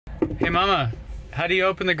Hey Mama, how do you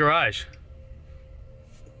open the garage?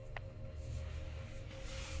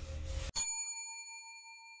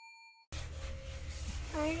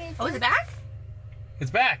 Oh, is it back? It's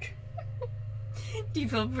back. Do you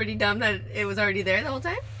feel pretty dumb that it was already there the whole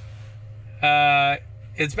time?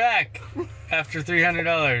 It's back after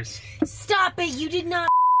 $300. Stop it! You did not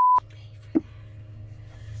pay for that.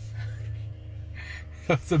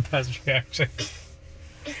 That's the best reaction.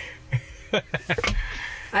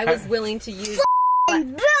 I was willing to use.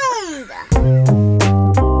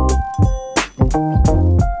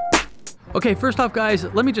 Okay, first off guys,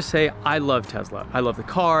 let me just say I love Tesla. I love the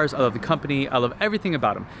cars, I love the company, I love everything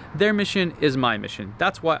about them. Their mission is my mission.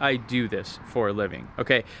 That's why I do this for a living,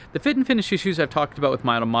 okay? The fit and finish issues I've talked about with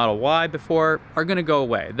my Model Y before are gonna go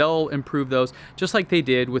away. They'll improve those just like they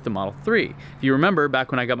did with the Model 3. If you remember,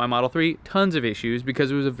 back when I got my Model 3, tons of issues because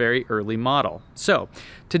it was a very early model. So,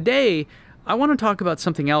 today, I wanna talk about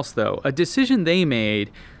something else though, a decision they made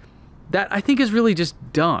that I think is really just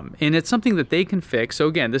dumb, and it's something that they can fix. So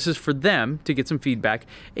again, this is for them to get some feedback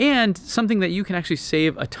and something that you can actually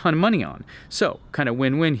save a ton of money on. So kind of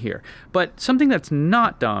win-win here. But something that's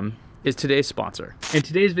not dumb is today's sponsor. And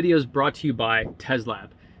today's video is brought to you by Teslab.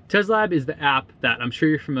 Teslab is the app that I'm sure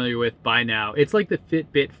you're familiar with by now. It's like the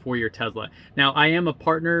Fitbit for your Tesla. Now, I am a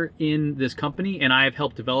partner in this company and I have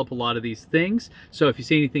helped develop a lot of these things. So if you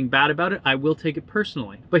say anything bad about it, I will take it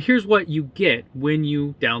personally. But here's what you get when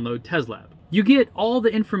you download Teslab. You get all the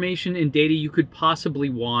information and data you could possibly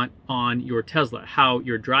want on your Tesla, how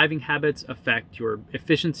your driving habits affect your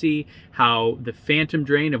efficiency, how the phantom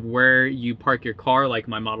drain of where you park your car, like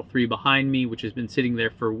my Model 3 behind me, which has been sitting there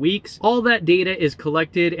for weeks. All that data is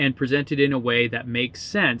collected and presented in a way that makes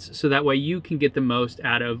sense, so that way you can get the most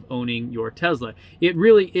out of owning your Tesla. It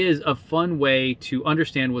really is a fun way to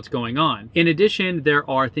understand what's going on. In addition, there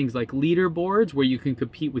are things like leaderboards where you can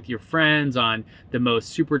compete with your friends on the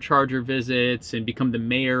most supercharger visits and become the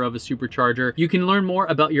mayor of a supercharger. You can learn more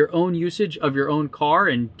about your own usage of your own car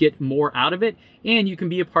and get more out of it, and you can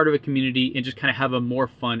be a part of a community and just kind of have a more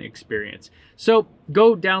fun experience. So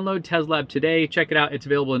go download Teslab today, check it out. It's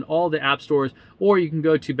available in all the app stores, or you can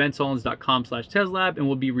go to bensullins.com/Teslab and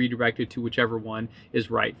we'll be redirected to whichever one is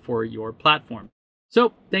right for your platform.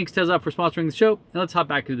 So thanks Teslab for sponsoring the show, and let's hop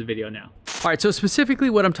back into the video now. All right, so specifically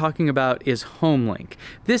what I'm talking about is HomeLink.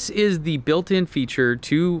 This is the built-in feature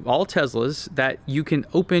to all Teslas that you can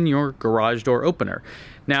open your garage door opener.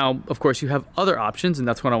 Now, of course, you have other options, and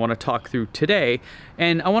that's what I want to talk through today.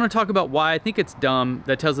 And I want to talk about why I think it's dumb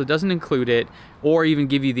that Tesla doesn't include it or even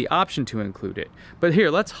give you the option to include it. But here,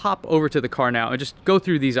 let's hop over to the car now and just go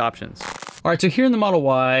through these options. All right, so here in the Model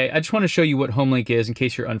Y, I just want to show you what HomeLink is in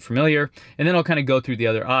case you're unfamiliar, and then I'll kind of go through the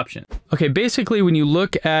other options. Okay, basically when you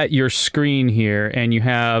look at your screen here and you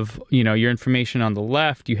have, your information on the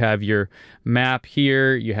left, you have your map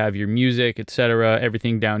here, you have your music, etc.,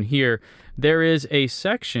 everything down here. There is a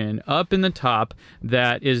section up in the top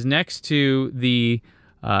that is next to the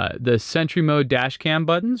Sentry Mode dash cam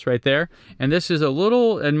buttons right there. And this is a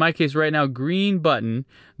little, in my case right now, green button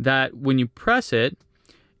that when you press it,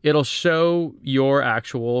 it'll show your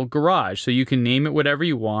actual garage. So you can name it whatever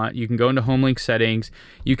you want. You can go into HomeLink settings,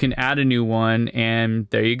 you can add a new one, and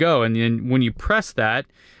there you go. And then when you press that,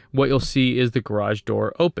 what you'll see is the garage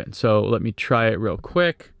door open. So let me try it real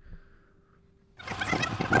quick.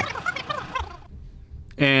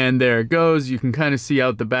 And there it goes. You can kind of see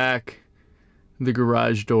out the back the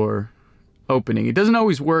garage door opening. It doesn't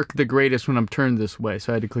always work the greatest when I'm turned this way,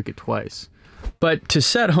 so I had to click it twice. But to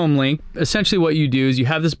set HomeLink, essentially what you do is you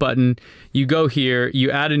have this button, you go here,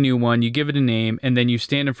 you add a new one, you give it a name, and then you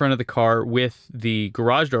stand in front of the car with the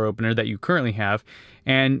garage door opener that you currently have,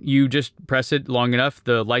 and you just press it long enough,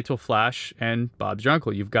 the lights will flash, and Bob's your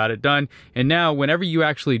uncle. You've got it done. And now, whenever you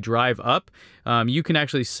actually drive up, you can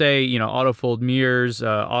actually say, auto fold mirrors,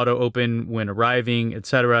 auto open when arriving,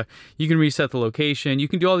 etc. You can reset the location. You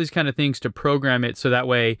can do all these kind of things to program it so that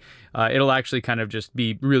way it'll actually kind of just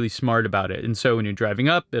be really smart about it. And so when you're driving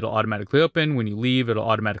up, it'll automatically open. When you leave, it'll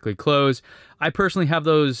automatically close. I personally have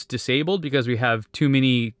those disabled because we have too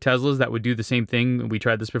many Teslas that would do the same thing. We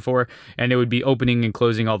tried this before, and it would be opening and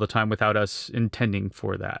closing all the time without us intending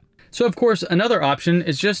for that. So of course, another option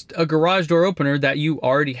is just a garage door opener that you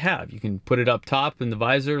already have. You can put it up top in the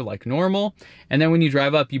visor like normal, and then when you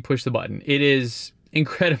drive up, you push the button. It is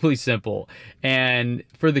incredibly simple, and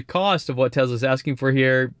for the cost of what Tesla's asking for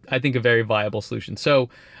here, I think a very viable solution. So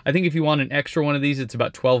I think if you want an extra one of these, it's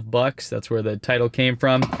about 12 bucks. That's where the title came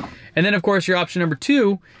from. And then of course your option number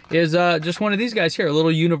 2 is just one of these guys here, a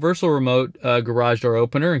little universal remote garage door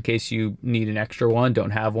opener in case you need an extra one,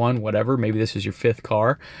 don't have one, whatever. Maybe this is your 5th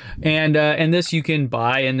car. And this you can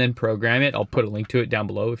buy and then program it. I'll put a link to it down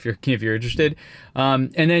below if you're interested.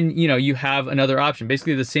 And then, you know, you have another option,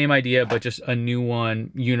 basically the same idea, but just a new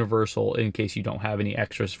one, universal, in case you don't have any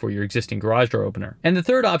extras for your existing garage door opener. And the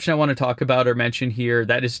third option I want to talk about or mention here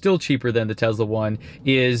that is still cheaper than the Tesla one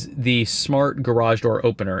is the smart garage door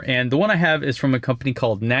opener. And the one I have is from a company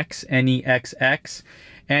called Nexx, Nexx.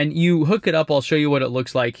 And you hook it up, I'll show you what it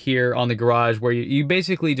looks like here on the garage, where you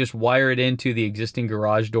basically just wire it into the existing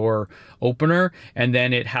garage door opener, and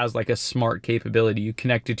then it has like a smart capability. You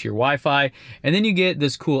connect it to your Wi-Fi, and then you get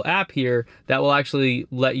this cool app here that will actually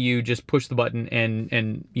let you just push the button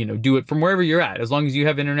and you know, do it from wherever you're at. As long as you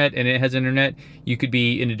have internet and it has internet, you could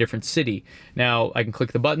be in a different city. Now, I can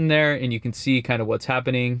click the button there, and you can see kind of what's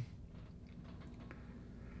happening.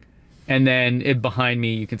 And then behind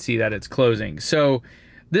me, you can see that it's closing. So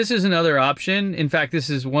this is another option. In fact, this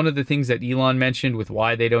is one of the things that Elon mentioned with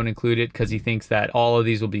why they don't include it, because he thinks that all of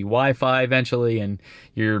these will be Wi-Fi eventually, and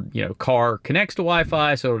your car connects to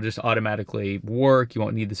Wi-Fi, so it'll just automatically work. You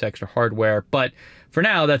won't need this extra hardware. But for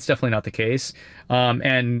now, that's definitely not the case.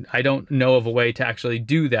 And I don't know of a way to actually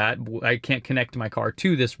do that. I can't connect my car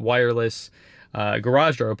to this wireless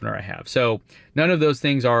garage door opener I have. So none of those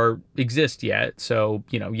things exist yet. So,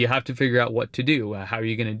 you know, you have to figure out what to do. How are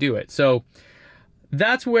you going to do it? So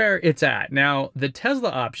that's where it's at. Now, the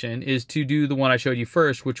Tesla option is to do the one I showed you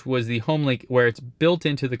first, which was the home link where it's built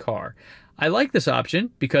into the car. I like this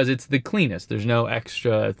option because it's the cleanest. There's no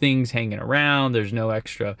extra things hanging around. There's no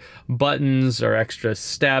extra buttons or extra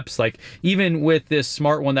steps. Like even with this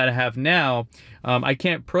smart one that I have now, I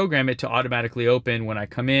can't program it to automatically open when I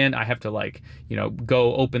come in. I have to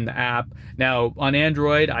go open the app. Now on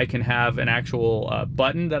Android, I can have an actual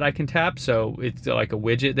button that I can tap. So it's like a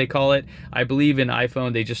widget, they call it. I believe in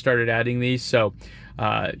iPhone, they just started adding these. So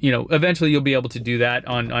eventually you'll be able to do that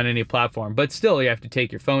on any platform, but still you have to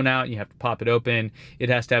take your phone out, you have to pop it open, it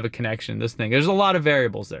has to have a connection, this thing. There's a lot of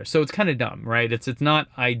variables there, so it's kind of dumb, right? It's not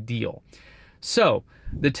ideal. So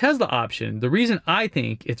the Tesla option, the reason I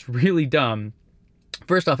think it's really dumb,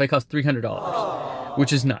 first off, it costs $300,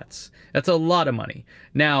 which is nuts. That's a lot of money.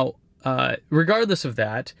 Now, regardless of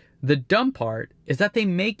that, the dumb part is that they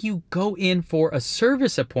make you go in for a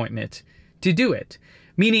service appointment to do it.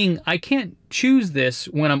 Meaning I can't choose this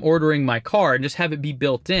when I'm ordering my car and just have it be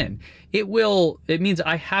built in. It means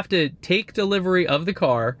I have to take delivery of the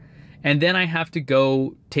car, and then I have to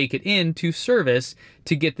go take it in to service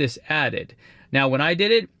to get this added. Now, when I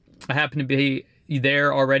did it, I happened to be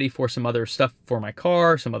there already for some other stuff for my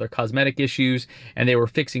car, some other cosmetic issues, and they were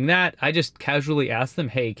fixing that. I just casually asked them,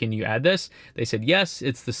 hey, can you add this? They said, yes,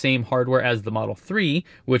 it's the same hardware as the Model 3,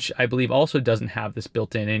 which I believe also doesn't have this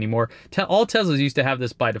built in anymore. All Teslas used to have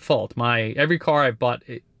this by default. Every car I've bought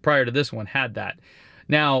prior to this one had that.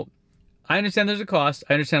 Now, I understand there's a cost.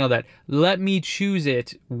 I understand all that. Let me choose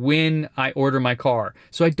it when I order my car,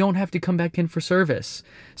 so I don't have to come back in for service.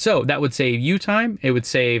 So that would save you time. It would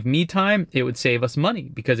save me time. It would save us money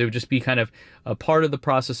because it would just be kind of a part of the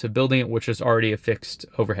process of building it, which is already a fixed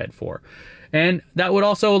overhead for. And that would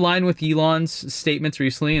also align with Elon's statements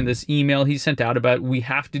recently in this email he sent out about we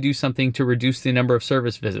have to do something to reduce the number of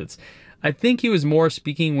service visits. I think he was more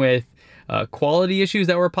speaking with quality issues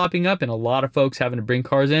that were popping up and a lot of folks having to bring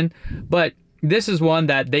cars in. But this is one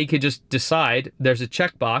that they could just decide there's a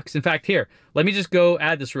checkbox. In fact, here, let me just go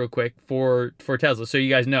add this real quick for Tesla so you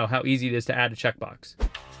guys know how easy it is to add a checkbox.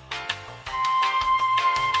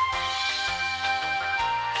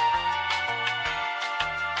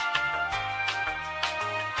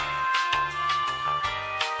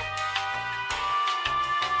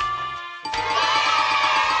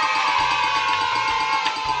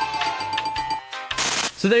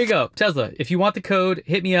 So there you go, Tesla. If you want the code,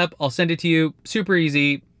 hit me up. I'll send it to you. Super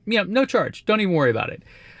easy. No charge. Don't even worry about it.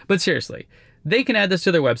 But seriously, they can add this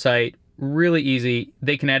to their website. Really easy.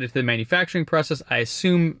 They can add it to the manufacturing process. I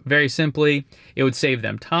assume very simply, it would save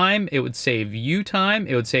them time. It would save you time.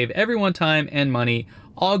 It would save everyone time and money.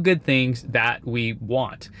 All good things that we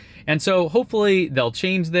want. And so hopefully they'll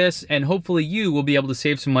change this, and hopefully you will be able to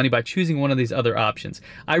save some money by choosing one of these other options.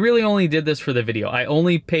 I really only did this for the video. I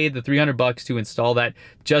only paid the $300 to install that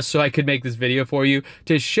just so I could make this video for you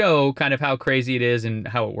to show kind of how crazy it is and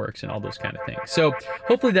how it works and all those kind of things. So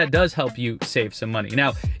hopefully that does help you save some money.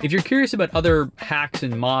 Now, if you're curious about other hacks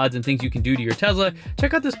and mods and things you can do to your Tesla,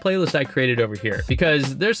 check out this playlist I created over here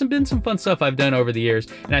because there's been some fun stuff I've done over the years,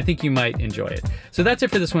 and I think you might enjoy it. So that's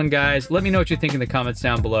that's it for this one, guys. Let me know what you think in the comments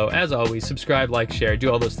down below. As always, subscribe, like, share,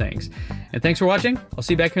 do all those things. And thanks for watching. I'll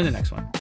see you back here in the next one.